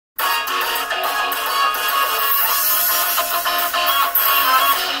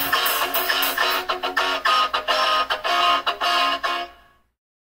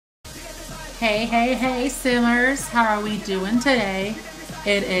Hey, Simmers. How are we doing today?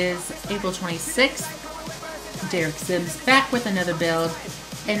 It is April 26th. Derek Sims back with another build.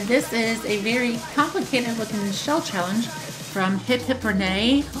 And this is a very complicated looking shell challenge from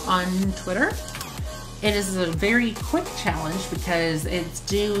HipHipRenee on Twitter. It is a very quick challenge because it's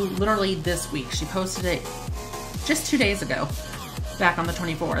due literally this week. She posted it just 2 days ago, back on the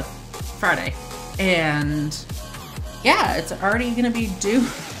 24th, Friday. And yeah, it's already gonna be due,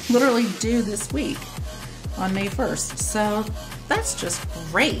 literally due this week on May 1st. So that's just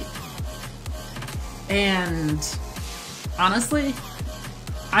great. And honestly,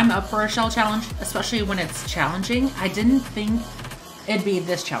 I'm up for a shell challenge, especially when it's challenging. I didn't think it'd be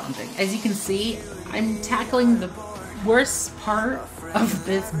this challenging. As you can see, I'm tackling the worst part of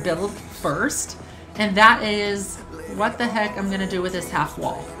this build first, and that is what the heck I'm gonna do with this half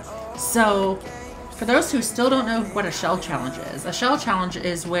wall. So for those who still don't know what a shell challenge is, a shell challenge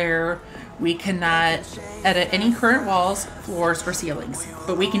is where we cannot edit any current walls, floors, or ceilings,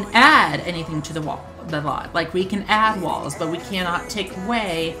 but we can add anything to the lot. Like we can add walls, but we cannot take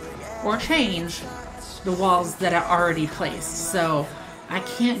away or change the walls that are already placed. So I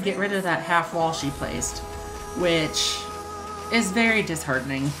can't get rid of that half wall she placed, which is very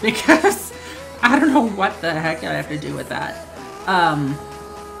disheartening because I don't know what the heck I have to do with that.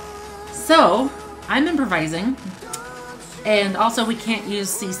 So I'm improvising, and also we can't use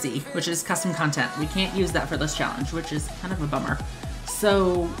CC, which is custom content. We can't use that for this challenge, which is kind of a bummer.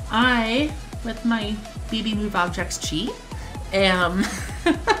 So I, with my BB Move Objects cheat, am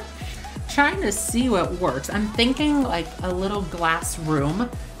trying to see what works. I'm thinking like a little glass room.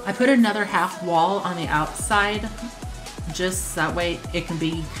 I put another half wall on the outside, just that way it can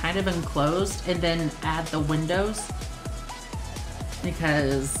be kind of enclosed, and then add the windows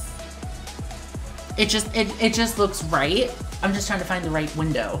because it just looks right. I'm just trying to find the right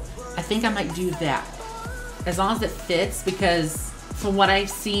window. I think I might do that as long as it fits, because from what I've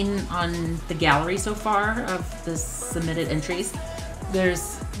seen on the gallery so far of the submitted entries,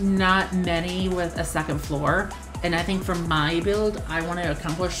 there's not many with a second floor, and I think for my build I want to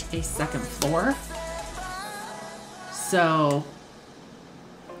accomplish a second floor, so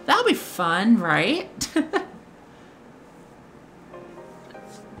that'll be fun, right?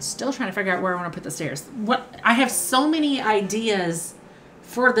 Still trying to figure out where I want to put the stairs. I have so many ideas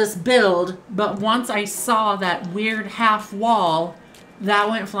for this build, but once I saw that weird half wall, that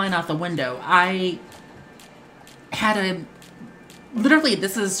went flying out the window. I had a... Literally,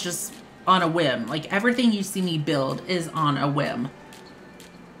 this is just on a whim. Like, everything you see me build is on a whim.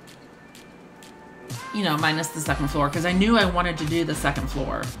 You know, minus the second floor, because I knew I wanted to do the second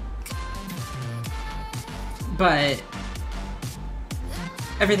floor. But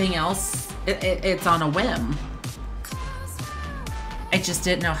everything else, it's on a whim. I just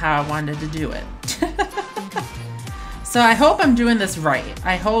didn't know how I wanted to do it. So I hope I'm doing this right.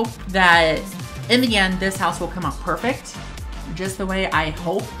 I hope that in the end, this house will come out perfect, just the way I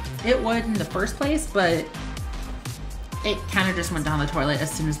hope it would in the first place, but it kind of just went down the toilet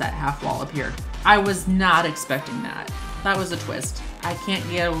as soon as that half wall appeared. I was not expecting that. That was a twist. I can't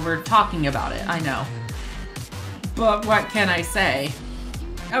get over talking about it, I know. But what can I say?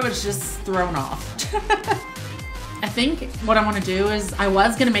 I was just thrown off. I think what I want to do is, I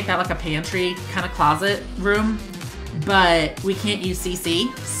was going to make that like a pantry kind of closet room, but we can't use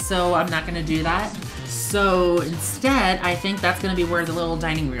CC, so I'm not going to do that. So instead, I think that's going to be where the little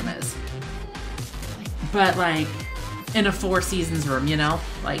dining room is. But like in a Four Seasons room, you know?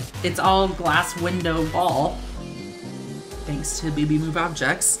 Like it's all glass window wall, thanks to BB Move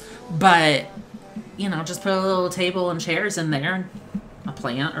Objects. But, you know, just put a little table and chairs in there, a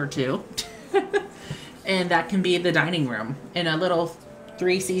plant or two. And that can be the dining room in a little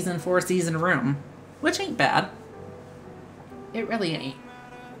 3-season, 4-season room, which ain't bad. It really ain't.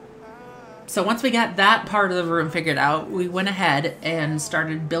 So once we got that part of the room figured out, we went ahead and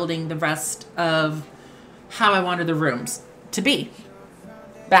started building the rest of how I wanted the rooms to be.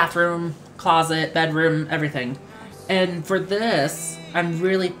 Bathroom, closet, bedroom, everything. And for this, I'm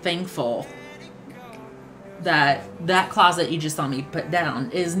really thankful that that closet you just saw me put down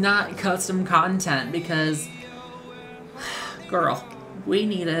is not custom content, because girl, we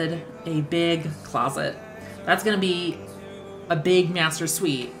needed a big closet. That's gonna be a big master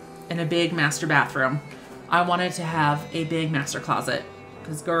suite and a big master bathroom. I wanted to have a big master closet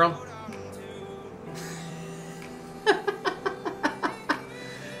because girl,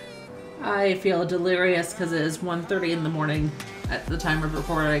 I feel delirious because it is 1:30 in the morning at the time of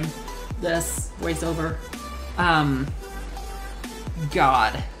recording this voiceover.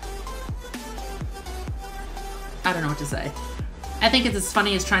 God. I don't know what to say. I think it's as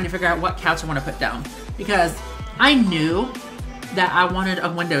funny as trying to figure out what couch I want to put down, because I knew that I wanted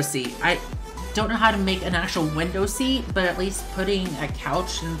a window seat. I don't know how to make an actual window seat, but at least putting a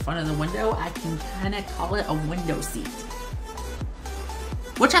couch in front of the window, I can kind of call it a window seat,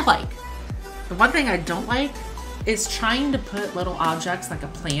 which I like. The one thing I don't like is trying to put little objects like a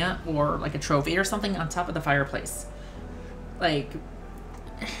plant or like a trophy or something on top of the fireplace. Like,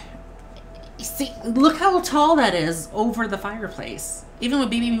 see, look how tall that is over the fireplace. Even with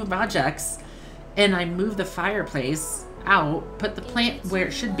BB Move objects, and I move the fireplace out, put the plant where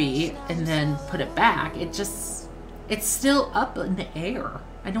it should be, and then put it back, it's still up in the air.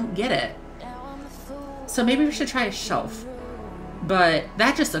 I don't get it. So maybe we should try a shelf. But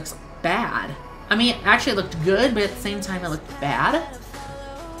that just looks bad. I mean, it actually looked good, but at the same time it looked bad.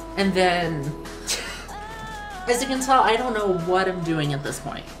 And then, as you can tell, I don't know what I'm doing at this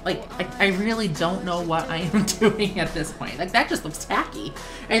point. Like, I really don't know what I am doing at this point. Like, that just looks tacky.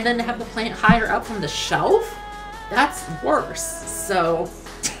 And then to have the plant higher up from the shelf, that's worse. So,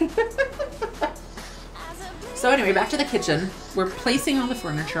 so anyway, back to the kitchen. We're placing all the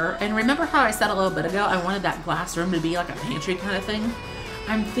furniture. And remember how I said a little bit ago, I wanted that glass room to be like a pantry kind of thing?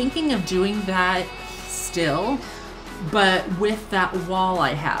 I'm thinking of doing that still, but with that wall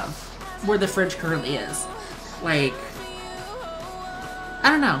I have, where the fridge currently is. Like, I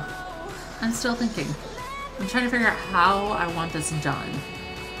don't know. I'm still thinking. I'm trying to figure out how I want this done.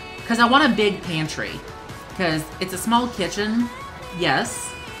 Because I want a big pantry. Because it's a small kitchen,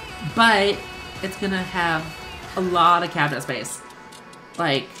 yes, but it's going to have a lot of cabinet space.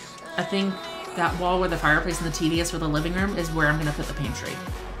 Like, I think that wall where the fireplace and the TV is for the living room is where I'm going to put the pantry.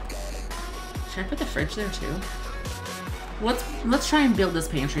 Should I put the fridge there too? Let's try and build this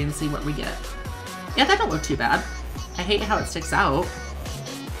pantry and see what we get. Yeah, that don't look too bad. I hate how it sticks out.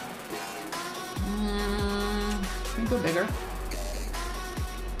 Can we go bigger?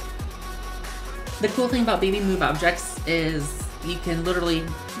 The cool thing about BB Move objects is you can literally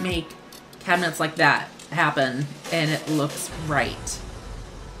make cabinets like that happen and it looks right.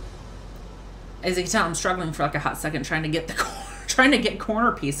 As you can tell, I'm struggling for like a hot second trying to get the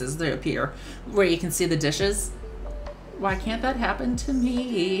corner pieces to appear where you can see the dishes. Why can't that happen to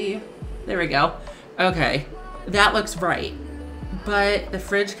me? There we go. Okay, that looks right, but the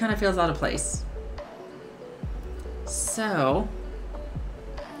fridge kind of feels out of place. So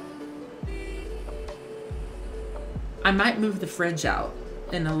I might move the fridge out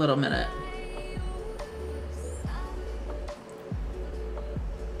in a little minute.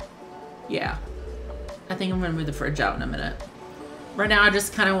 Yeah, I think I'm gonna move the fridge out in a minute. Right now I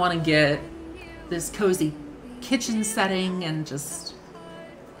just kind of want to get this cozy kitchen setting and just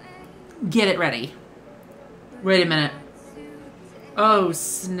get it ready. Wait a minute. Oh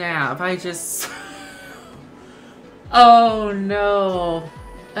snap, I just... Oh no.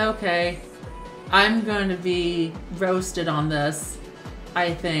 Okay. I'm going to be roasted on this,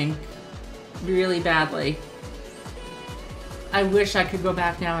 I think, really badly. I wish I could go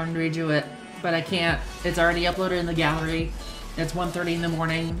back now and redo it, but I can't. It's already uploaded in the gallery. It's 1:30 in the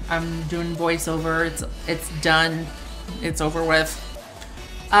morning. I'm doing voiceover. It's done. It's over with.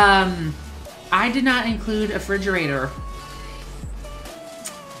 I did not include a refrigerator.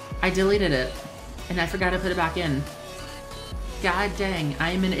 I deleted it, and I forgot to put it back in. God dang,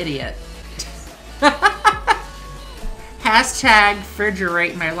 I am an idiot. Hashtag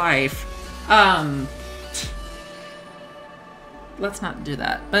refrigerate my life. Let's not do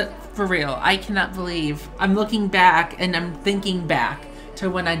that. But for real, I cannot believe I'm looking back and I'm thinking back to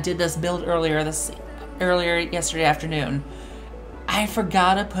when I did this build earlier yesterday afternoon. I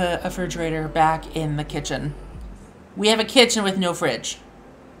forgot to put a refrigerator back in the kitchen. We have a kitchen with no fridge.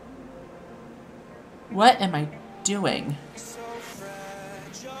 What am I doing?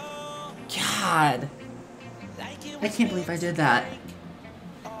 God. I can't believe I did that.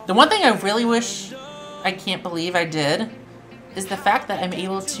 The one thing I really wish I can't believe I did is the fact that I'm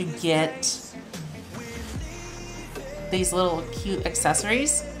able to get these little cute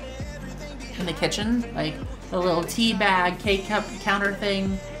accessories in the kitchen, like the little tea bag, K-cup counter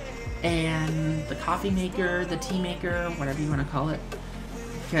thing, and the coffee maker, the tea maker, whatever you want to call it,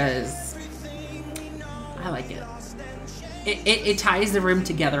 because I like it. It ties the room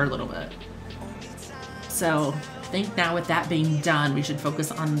together a little bit. So I think now with that being done, we should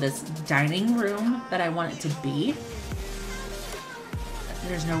focus on this dining room that I want it to be.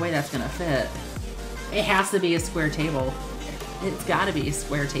 There's no way that's gonna fit. It has to be a square table. It's gotta be a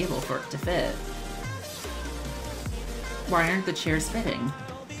square table for it to fit. Why aren't the chairs fitting?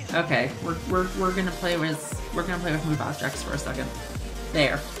 Okay, we're gonna play with move objects for a second.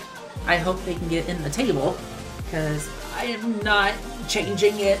 There. I hope they can get in the table. because I am not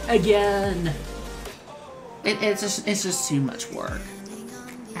changing it again. It's just too much work.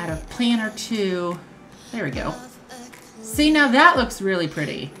 Add a planner too. There we go. See, now that looks really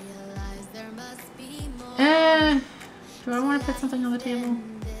pretty. Do I want to put something on the table?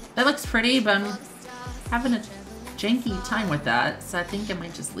 That looks pretty, but I'm having a janky time with that, so I think I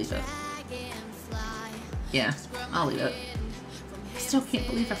might just leave it. Yeah, I'll leave it. I still can't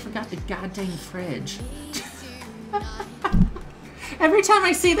believe I forgot the goddamn fridge. Every time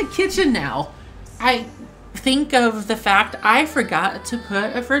I see the kitchen now, I think of the fact I forgot to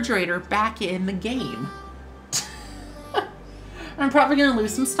put a refrigerator back in the game. I'm probably gonna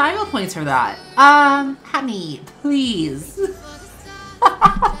lose some style points for that. Honey, please.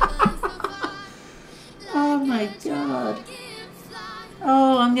 Oh my god.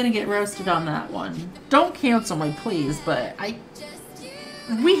 Oh, I'm gonna get roasted on that one. Don't cancel me, please, but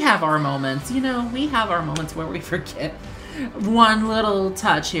we have our moments, you know, we have our moments where we forget one little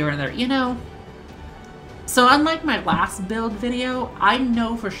touch here and there, you know. So unlike my last build video, I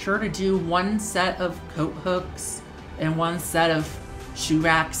know for sure to do one set of coat hooks and one set of shoe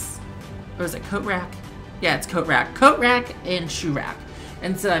racks. Or is it coat rack? Yeah, it's coat rack. Coat rack and shoe rack.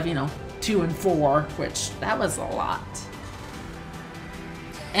 Instead of, you know, 2 and 4, which that was a lot.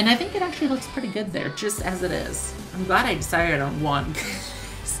 And I think it actually looks pretty good there, just as it is. I'm glad I decided on one.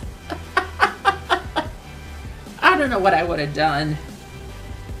 I don't know what I would have done.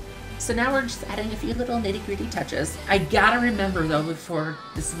 So now we're just adding a few little nitty-gritty touches. I gotta remember though, before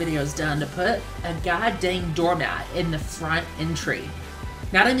this video is done, to put a goddamn doormat in the front entry.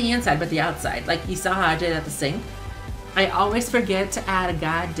 Not on the inside, but the outside. Like you saw how I did at the sink. I always forget to add a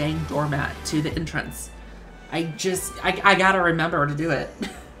goddamn doormat to the entrance. I gotta remember to do it.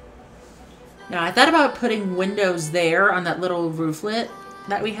 Now, I thought about putting windows there on that little rooflet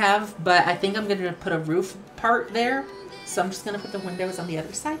that we have, but I think I'm gonna put a roof part there. So I'm just gonna put the windows on the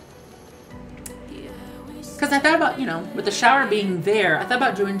other side. Because I thought about, you know, with the shower being there, I thought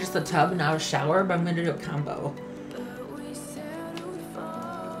about doing just a tub and now a shower, but I'm gonna do a combo.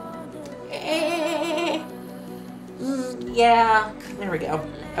 Yeah, there we go.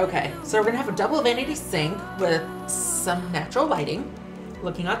 Okay, so we're gonna have a double vanity sink with some natural lighting,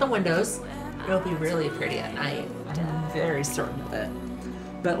 looking out the windows. It'll be really pretty at night. I'm very certain of it.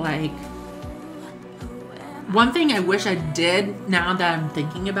 But like, one thing I wish I did now that I'm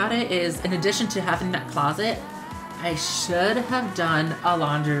thinking about it is, in addition to having that closet, I should have done a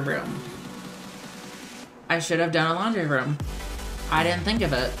laundry room. I should have done a laundry room. I didn't think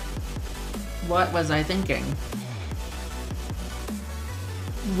of it. What was I thinking?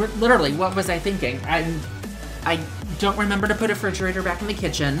 Literally, what was I thinking? I don't remember to put a refrigerator back in the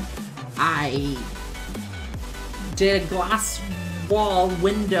kitchen. I did a glass wall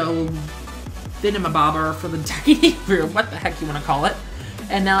window thingamabobber for the dining room, what the heck you want to call it.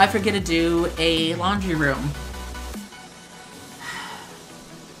 And now I forget to do a laundry room.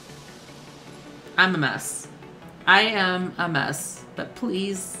 I'm a mess. I am a mess. But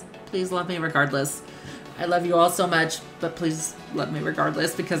please, please love me regardless. I love you all so much, but please love me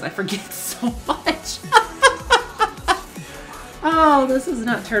regardless because I forget so much. Oh, this is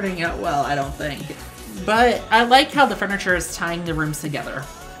not turning out well, I don't think. But I like how the furniture is tying the rooms together.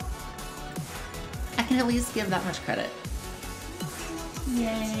 I can at least give that much credit.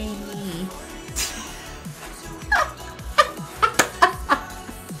 Yay me.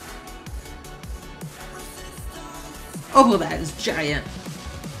 Oh, that is giant.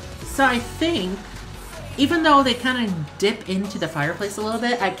 So I think, even though they kind of dip into the fireplace a little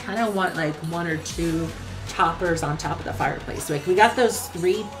bit, I kind of want like 1 or 2 toppers on top of the fireplace. Like we got those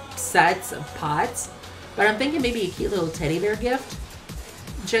 3 sets of pots, but I'm thinking maybe a cute little teddy bear gift,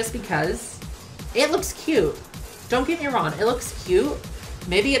 just because it looks cute. Don't get me wrong, it looks cute.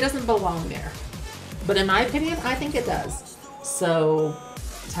 Maybe it doesn't belong there, but in my opinion, I think it does. So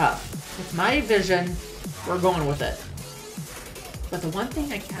tough. It's my vision. We're going with it. But the one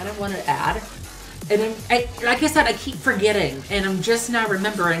thing I kind of want to add, and like I said, I keep forgetting, and I'm just now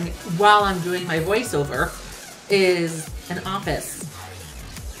remembering while I'm doing my voiceover, is an office.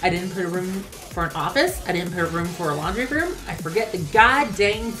 I didn't put a room for an office. I didn't put a room for a laundry room. I forget the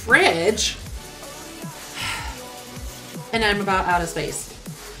goddamn fridge. And I'm about out of space,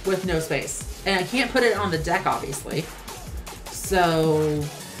 with no space. And I can't put it on the deck, obviously. So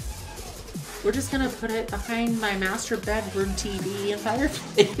we're just gonna put it behind my master bedroom TV and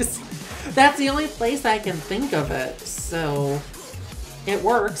fireplace. That's the only place I can think of it. So it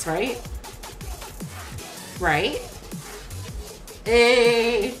works, right? Right?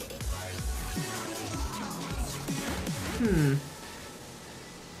 I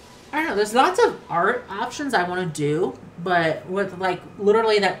don't know. there's lots of art options I want to do, but with like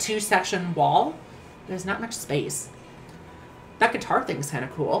literally that 2-section wall, there's not much space. That guitar thing's kind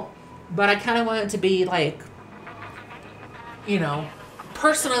of cool, but I kind of want it to be like, you know,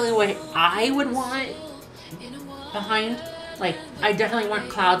 personally what I would want behind. Like, I definitely want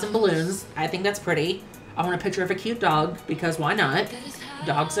clouds and balloons. I think that's pretty. I want a picture of a cute dog, because why not?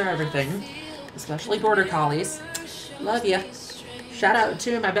 Dogs are everything, especially border collies. Love ya. Shout out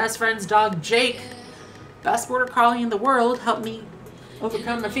to my best friend's dog, Jake. Best border collie in the world. Helped me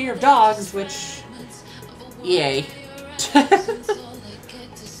overcome my fear of dogs, which, yay.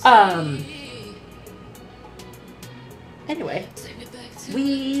 Anyway,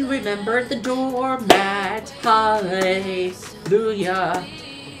 we remembered the doormat. Hallelujah.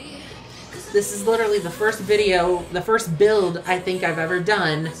 This is literally the first video, the first build I think I've ever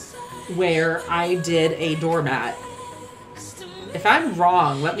done where I did a doormat. If I'm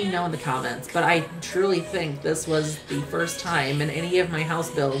wrong, let me know in the comments, but I truly think this was the first time in any of my house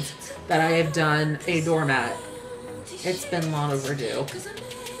builds that I have done a doormat. It's been long overdue.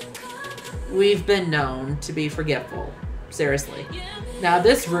 We've been known to be forgetful. Seriously. Now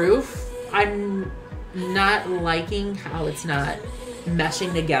this roof, I'm not liking how it's not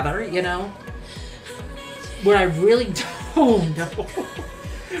meshing together, you know? What I really don't know.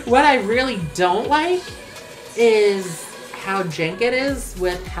 What I really don't like is how jank it is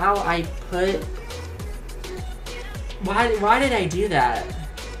with how I put... Why did I do that?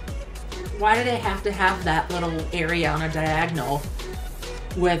 Why did I have to have that little area on a diagonal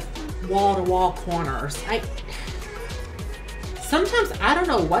with wall-to-wall corners? Sometimes I don't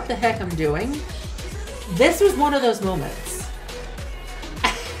know what the heck I'm doing. This was one of those moments.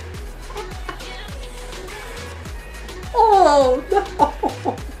 Oh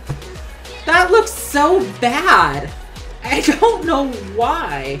no! That looks so bad. I don't know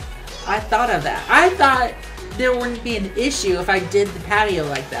why I thought of that. I thought there wouldn't be an issue if I did the patio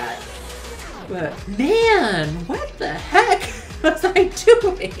like that. But man, what the heck was I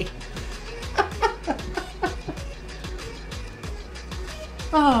doing?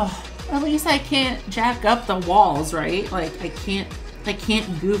 Oh, at least I can't jack up the walls, right? Like I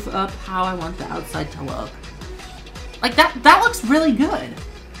can't goof up how I want the outside to look. Like that looks really good.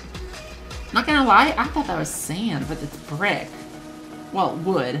 Not gonna lie, I thought that was sand, but it's brick. Well,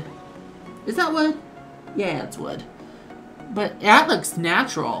 wood. Is that wood? Yeah, it's wood. But that looks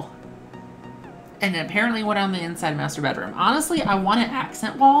natural. And apparently went on the inside master bedroom. Honestly, I want an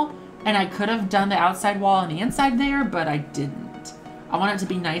accent wall, and I could have done the outside wall on the inside there, but I didn't. I want it to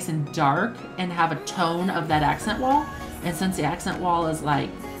be nice and dark and have a tone of that accent wall. And since the accent wall is like,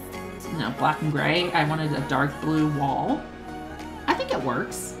 you know, black and gray, I wanted a dark blue wall. I think it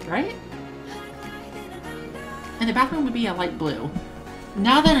works, right? And the bathroom would be a light blue.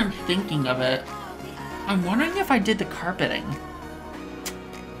 Now that I'm thinking of it, I'm wondering if I did the carpeting.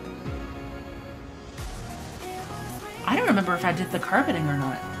 I don't remember if I did the carpeting or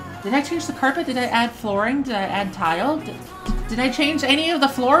not. Did I change the carpet? Did I add flooring? Did I add tile? Did I change any of the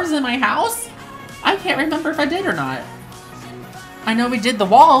floors in my house? I can't remember if I did or not. I know we did the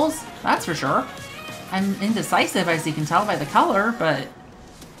walls, that's for sure. I'm indecisive, as you can tell by the color, but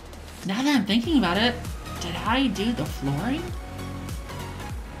now that I'm thinking about it, did I do the flooring?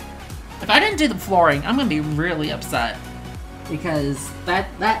 If I didn't do the flooring, I'm gonna be really upset. Because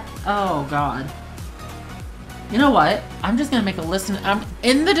oh god. You know what? I'm just gonna make a list.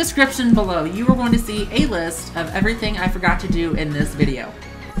 In the description below, you are going to see a list of everything I forgot to do in this video.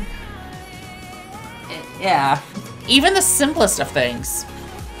 Yeah, even the simplest of things.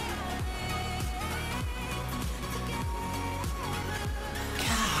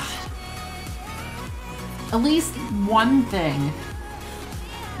 God. At least one thing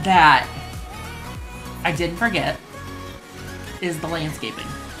that I didn't forget is the landscaping.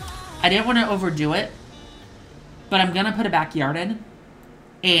 I didn't want to overdo it, but I'm gonna put a backyard in,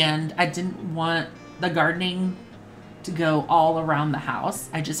 and I didn't want the gardening to go all around the house.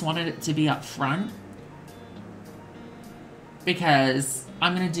 I just wanted it to be up front, because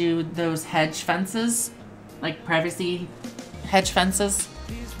I'm gonna do those hedge fences, like privacy hedge fences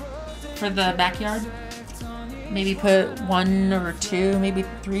for the backyard. Maybe put 1 or 2, maybe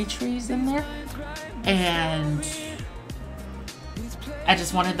 3 trees in there. And I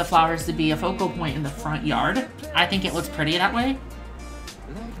just wanted the flowers to be a focal point in the front yard. I think it looks pretty that way.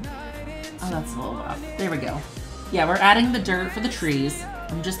 Oh, that's a little rough. There we go. Yeah, we're adding the dirt for the trees.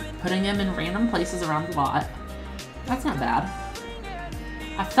 I'm just putting them in random places around the lot. That's not bad.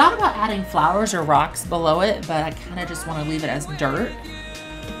 I've thought about adding flowers or rocks below it, but I kind of just want to leave it as dirt.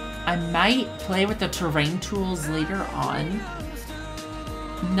 I might play with the terrain tools later on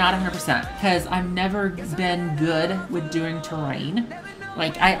Not 100%, because I've never been good with doing terrain.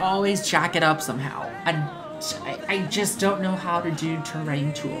 Like, I always jack it up somehow. I just don't know how to do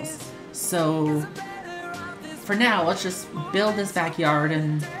terrain tools. So, for now, let's just build this backyard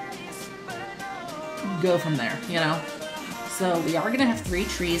and go from there, you know? So, we are going to have 3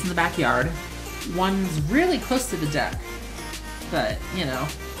 trees in the backyard. One's really close to the deck. But, you know,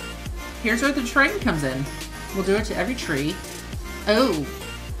 here's where the terrain comes in. We'll do it to every tree. Oh.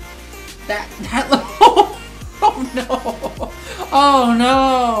 That oh no. Oh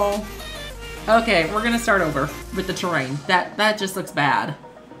no. Okay, we're gonna start over with the terrain. That just looks bad.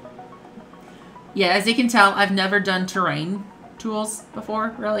 Yeah, as you can tell, I've never done terrain tools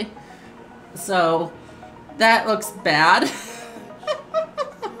before, really. So, that looks bad.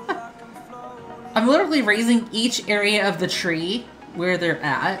 I'm literally raising each area of the tree where they're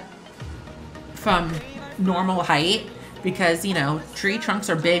at from normal height because, you know, tree trunks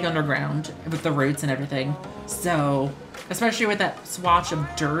are big underground with the roots and everything. So, especially with that swatch of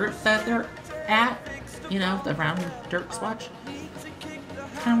dirt that they're at, you know, the round dirt swatch.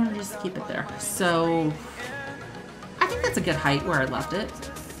 I kind of want to just keep it there. So, I think that's a good height where I left it.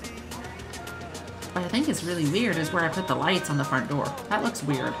 What I think is really weird is where I put the lights on the front door. That looks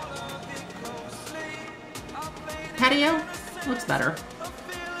weird. Patio looks better.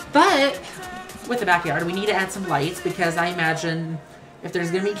 But with the backyard, we need to add some lights because I imagine if there's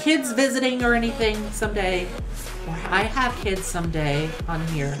going to be kids visiting or anything someday, or I have kids someday on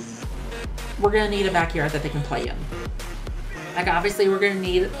here, we're going to need a backyard that they can play in. Like, obviously, we're going to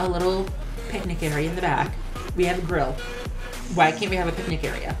need a little picnic area in the back. We have a grill. Why can't we have a picnic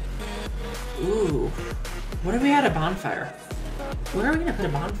area? Ooh. What if we had a bonfire? Where are we going to put a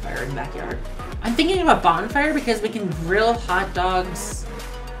bonfire in the backyard? I'm thinking of a bonfire because we can grill hot dogs.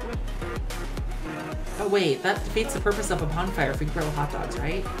 Oh wait, that defeats the purpose of a bonfire if we grill hot dogs,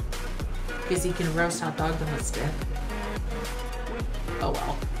 right? Because you can roast hot dogs on a stick. Oh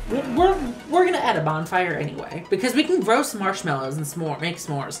well. We're gonna add a bonfire anyway. Because we can roast marshmallows and make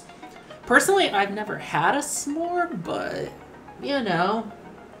s'mores. Personally, I've never had a s'more, but, you know,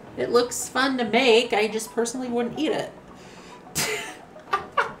 it looks fun to make. I just personally wouldn't eat it.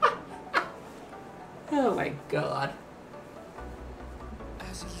 Oh my god.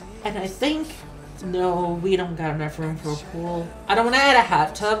 And I think, no, we don't got enough room for a pool. I don't want to add a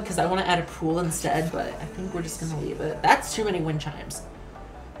hot tub because I want to add a pool instead, but I think we're just going to leave it. That's too many wind chimes.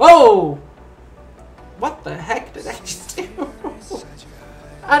 Whoa! What the heck did I just do?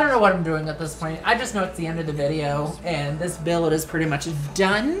 I don't know what I'm doing at this point. I just know it's the end of the video, and this build is pretty much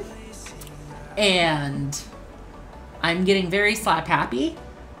done. And I'm getting very slap happy.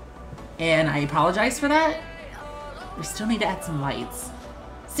 And I apologize for that. We still need to add some lights.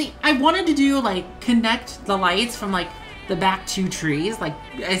 See, I wanted to do, like, connect the lights from, like, the back 2 trees. Like,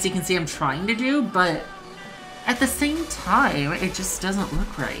 as you can see, I'm trying to do. But at the same time, it just doesn't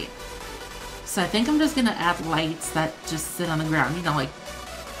look right. So I think I'm just going to add lights that just sit on the ground. You know, like,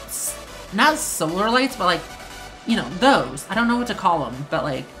 not solar lights, but, like, you know, those. I don't know what to call them. But,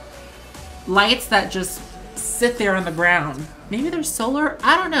 like, lights that just sit there on the ground. Maybe they're solar?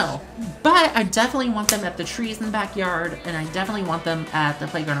 I don't know. But I definitely want them at the trees in the backyard, and I definitely want them at the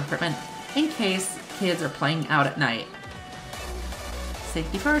playground equipment in case kids are playing out at night.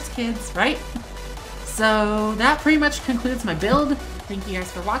 Safety first, kids, right? So that pretty much concludes my build. Thank you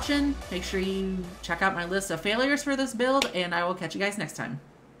guys for watching. Make sure you check out my list of failures for this build, and I will catch you guys next time.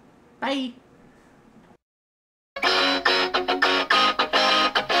 Bye!